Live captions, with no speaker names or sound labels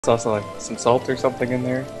There's also like some salt or something in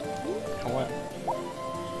there. What?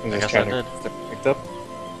 I'm I just guess trying I to did. get it picked up.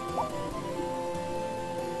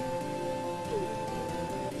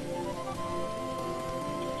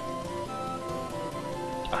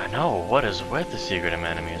 I know, what is with the secret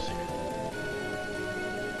amount of music?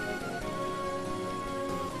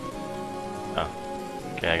 Oh.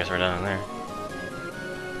 Okay, I guess we're done in there.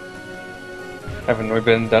 Haven't we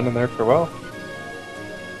been done in there for a while?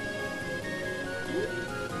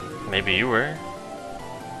 Maybe you were.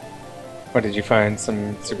 What, did you find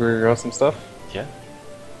some super awesome stuff? Yeah.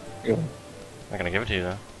 Really? I'm not gonna give it to you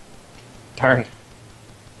though. Darn.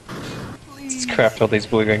 Just craft all these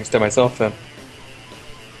blue rings to myself then.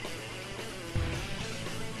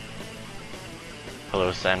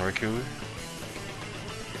 Hello, Sanriku.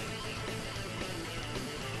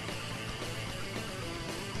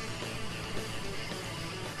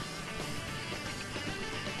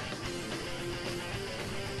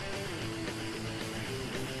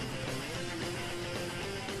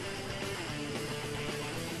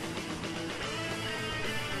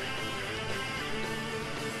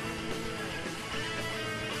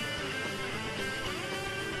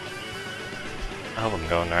 I hope I'm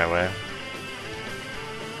going the right way.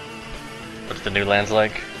 What's the new lands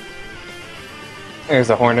like?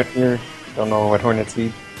 There's a hornet here. Don't know what hornets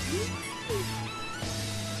eat.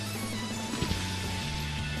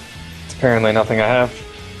 It's apparently nothing I have.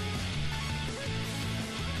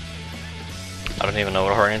 I don't even know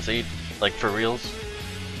what hornets eat, like for reals.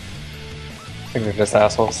 I think they're just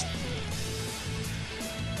assholes.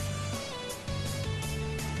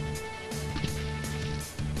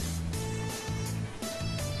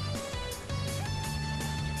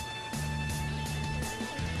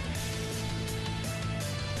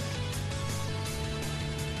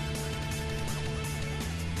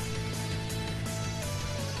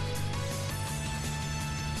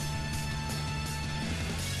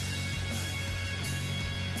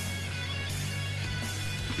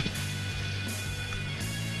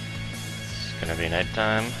 It's gonna be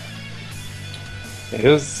nighttime. It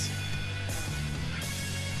is.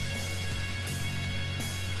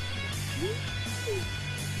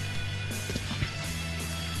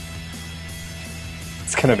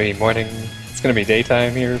 It's gonna be morning. It's gonna be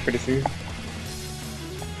daytime here pretty soon.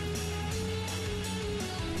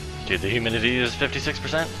 Dude, the humidity is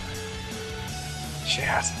 56%. Shit.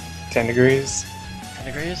 10 degrees. 10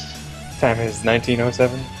 degrees? Time is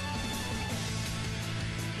 1907.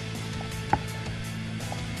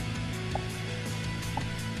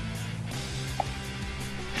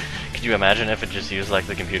 Could you imagine if it just used like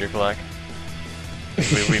the computer clock?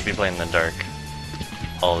 We'd be playing in the dark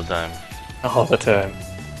all the time. All the time.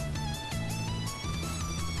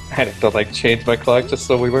 I had to like change my clock just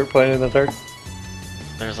so we weren't playing in the dark.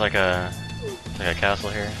 There's like a castle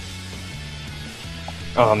here.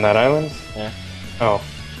 Oh, on that island? Yeah. Oh,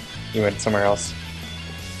 you went somewhere else.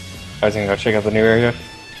 I was gonna go check out the new area.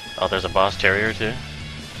 Oh, there's a boss terrier too.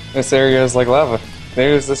 This area is like lava.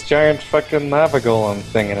 There's this giant fucking lava golem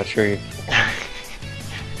thing in a tree.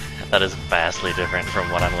 That is vastly different from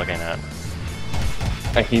what I'm looking at.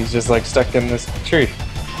 And he's just like stuck in this tree.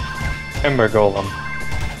 Ember golem.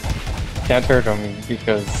 Can't hurt him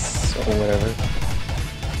because whatever.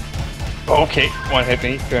 Okay, one hit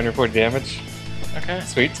me, 240 damage. Okay.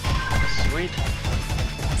 Sweet. Sweet.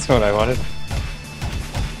 That's what I wanted.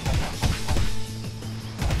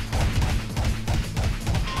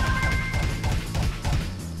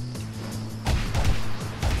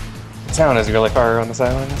 The town is really far on this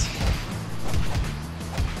island.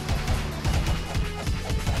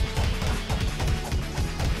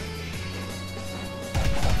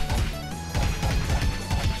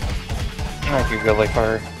 I could go like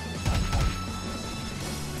far.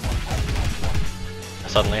 I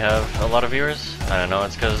suddenly have a lot of viewers. I don't know,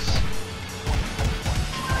 it's because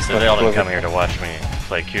they all didn't come here to watch me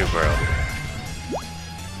play Cube Bro.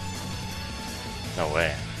 No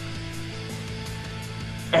way.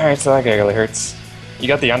 Alright, so that guy really hurts. You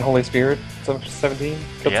got the Unholy Spirit, 17?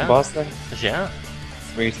 Killed Yeah. the boss thing? Yeah.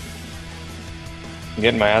 Sweet. I'm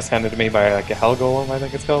getting my ass handed to me by like a Hell Golem, I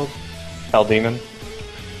think it's called. Hell Demon.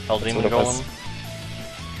 Hell That's Demon what it was. Golem.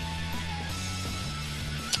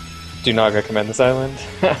 Do not recommend this island.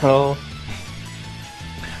 Oh.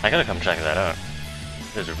 I gotta come check that out.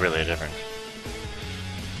 It's really different.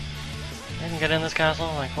 I can get in this castle?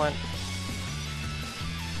 Like what?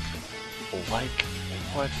 Like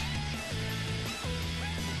what?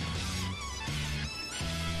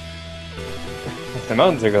 The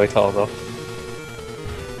mountains are really tall though.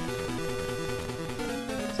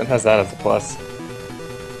 So it has that as a plus.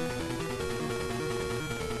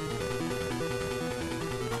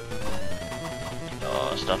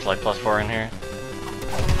 lot of stuff's like +4 in here.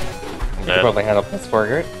 You could probably handle +4,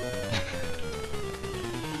 right?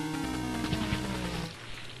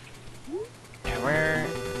 Where?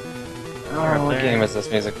 Oh, what game is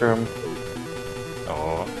this music from?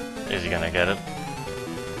 Oh, is he gonna get it?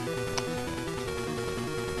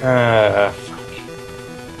 Fuck.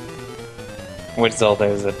 Which Zelda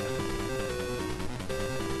is it?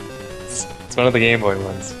 It's one of the Game Boy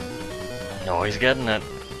ones. No, he's getting it.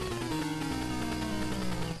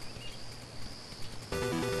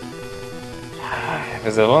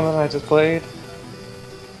 Is it one that I just played?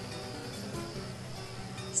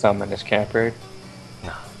 It's not Minish Camp, right?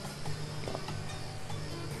 No.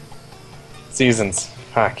 Seasons.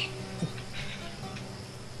 Fuck.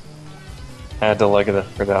 Had to look at it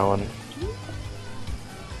for that one.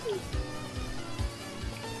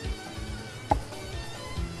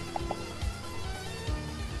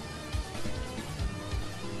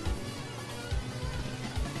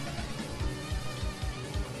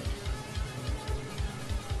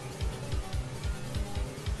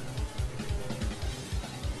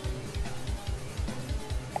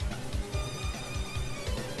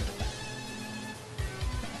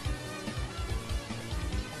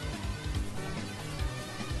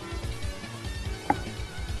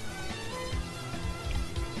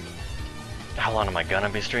 How long am I gonna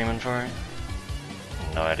be streaming for?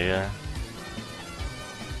 No idea.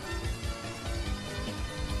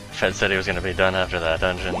 Fed said he was gonna be done after that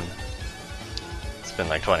dungeon. It's been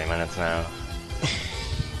like 20 minutes now.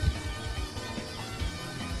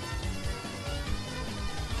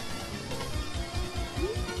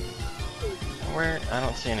 Where? I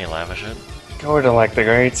don't see any lava shit. Go to like the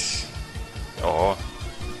greats. Oh.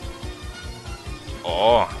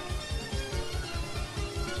 Oh.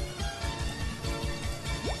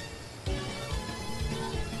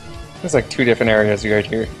 There's like 2 different areas right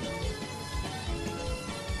here.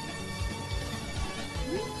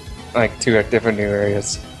 Like 2 different new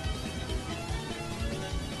areas.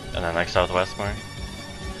 And then like southwest more?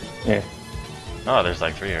 Yeah. Oh, there's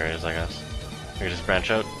like 3 areas, I guess. We can just branch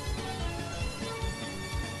out.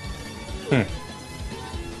 Hmm.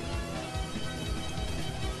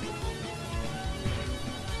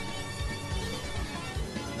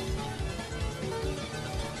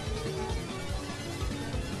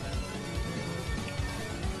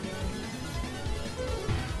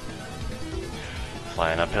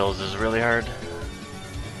 Flying up hills is really hard.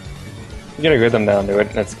 You get a rhythm down to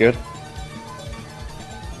it, that's good.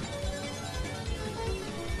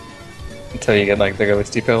 Until you get like the really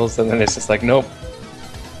steep hills, and then it's just like, nope.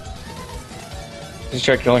 Just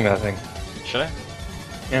try killing that thing. Should I?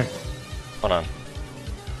 Yeah. Hold on.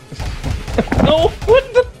 No!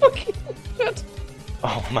 What the fuck is that?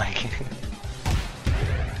 Oh my god.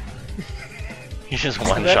 He just That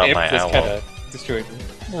one-shot imp my just owl. kinda destroyed me.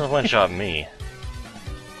 He one-shot me.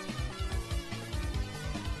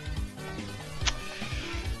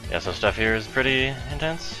 Yeah, so stuff here is pretty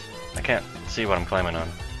intense. I can't see what I'm climbing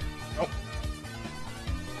on. Nope.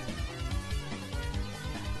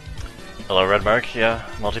 Hello, Red Mark. Yeah,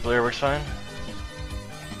 multiplayer works fine.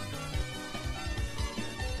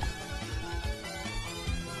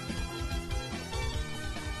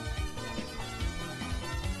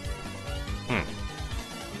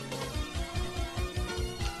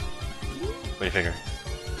 What do you figure?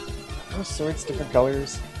 Oh, swords, different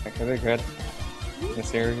colors. Like are they red? In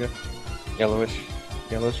this area. Yellowish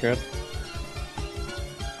red.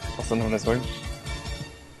 Also known as orange.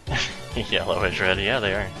 Yellowish red, yeah,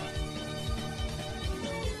 they are.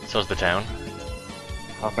 So's the town.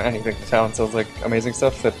 Oh man, you think the town sells like amazing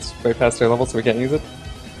stuff that's way past our level so we can't use it?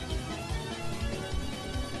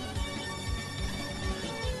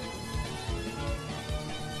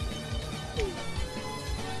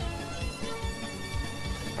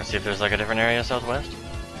 Let's see if there's like a different area southwest.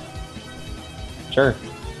 Sure.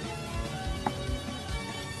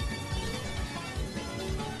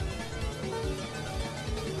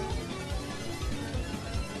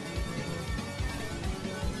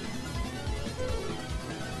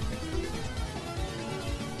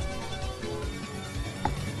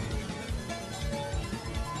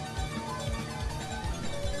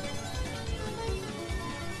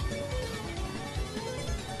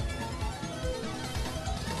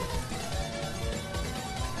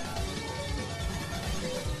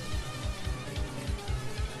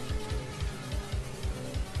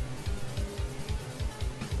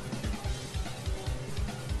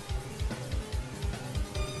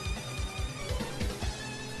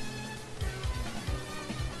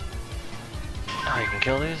 Oh, you can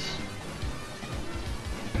kill these?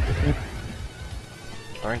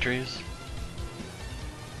 Thorn trees?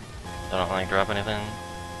 don't like drop anything.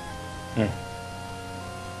 Hmm.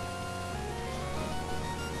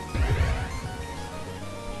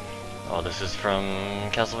 Oh, this is from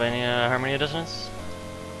Castlevania Harmony of Dissonance?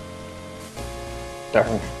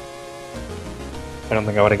 Darn. I don't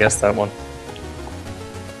think I would have guessed that one.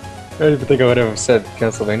 I don't even think I would have said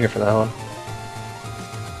Castlevania for that one.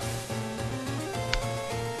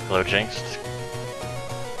 Hello, Jinxed.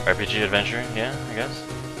 RPG adventure, yeah, I guess.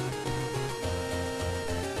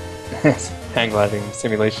 Hang gliding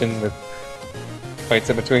simulation with fights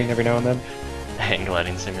in between every now and then. Hang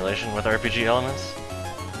gliding simulation with RPG elements.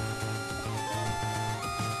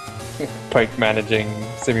 Pike managing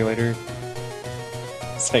simulator.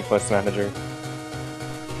 Cyclist manager.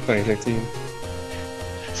 2015.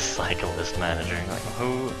 Cyclist manager. Like,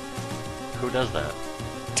 who does that?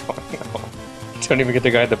 Don't know. You don't even get to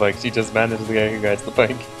guide the bikes, you just manage the guy who guides the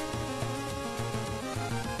bike.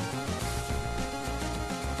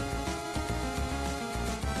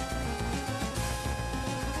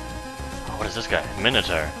 Oh, what is this guy?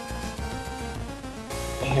 Minotaur.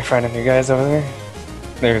 You're finding new guys over there?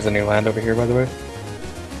 There's a new land over here, by the way.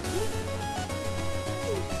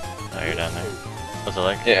 Oh, you're down there. What's it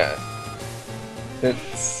like? Yeah.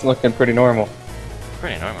 It's looking pretty normal.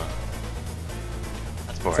 Pretty normal. That's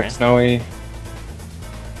It's boring. like snowy.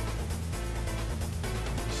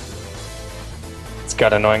 It's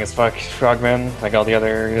got annoying as fuck frogmen, like all the other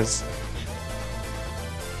areas.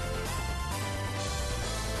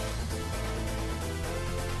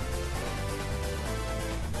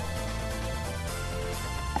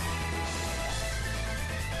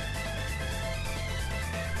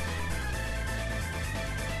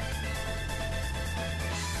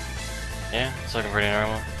 Yeah, it's looking pretty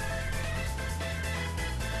normal.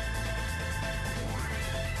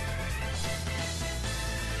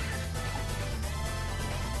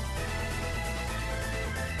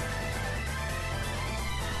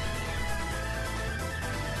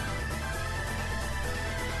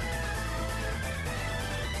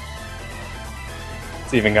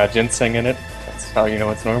 It's even got ginseng in it. That's how you know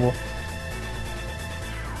it's normal.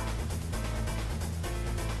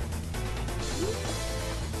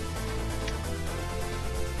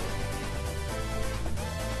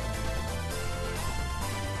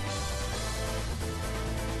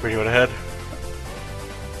 Where do you want to head?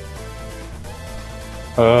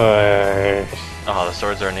 Oh, the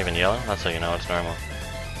swords aren't even yellow? That's how you know it's normal.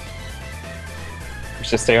 We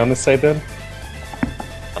should stay on this side then?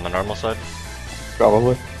 On the normal side?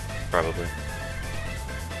 Probably. Probably.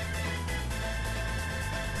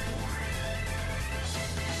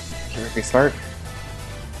 Can we be smart?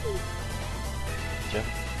 Yeah.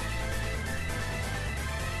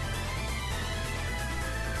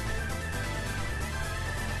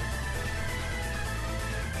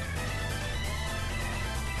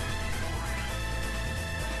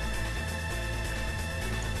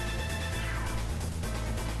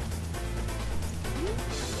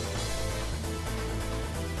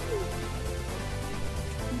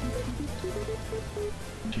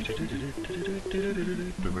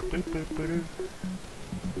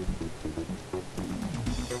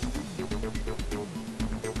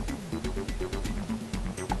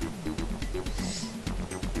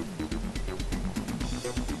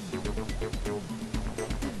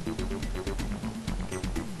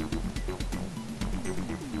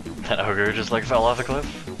 That ogre just like fell off a cliff.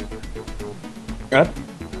 What?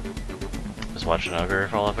 Just watched an ogre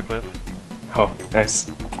fall off a cliff. Oh, nice.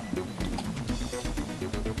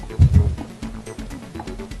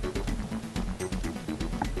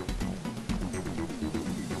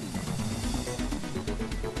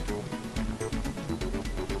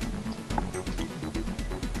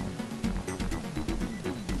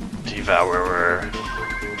 Devourer.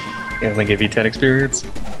 They only give you 10 experience.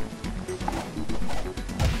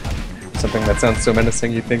 Something that sounds so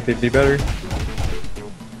menacing you'd think they'd be better.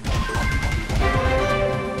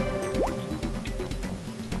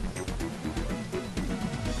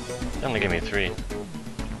 They only give me 3.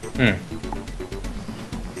 Hmm.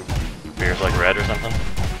 Beer's like red or something?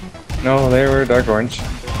 No, they were dark orange.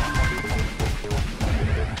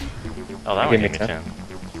 Oh, that They one gave gave me me 10. 10.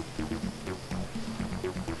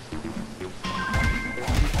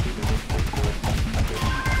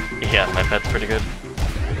 Yeah, my pet's pretty good.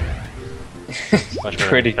 Much better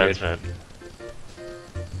Pretty than pet's good. pet.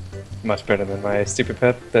 Much better than my stupid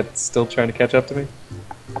pet that's still trying to catch up to me.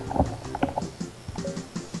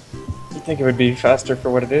 You'd think it would be faster for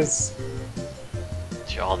what it is.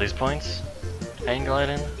 See all these points? Hang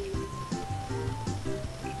gliding?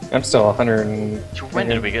 I'm still 100 and... So when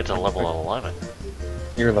did we get to level 11?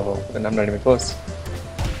 Your level, and I'm not even close.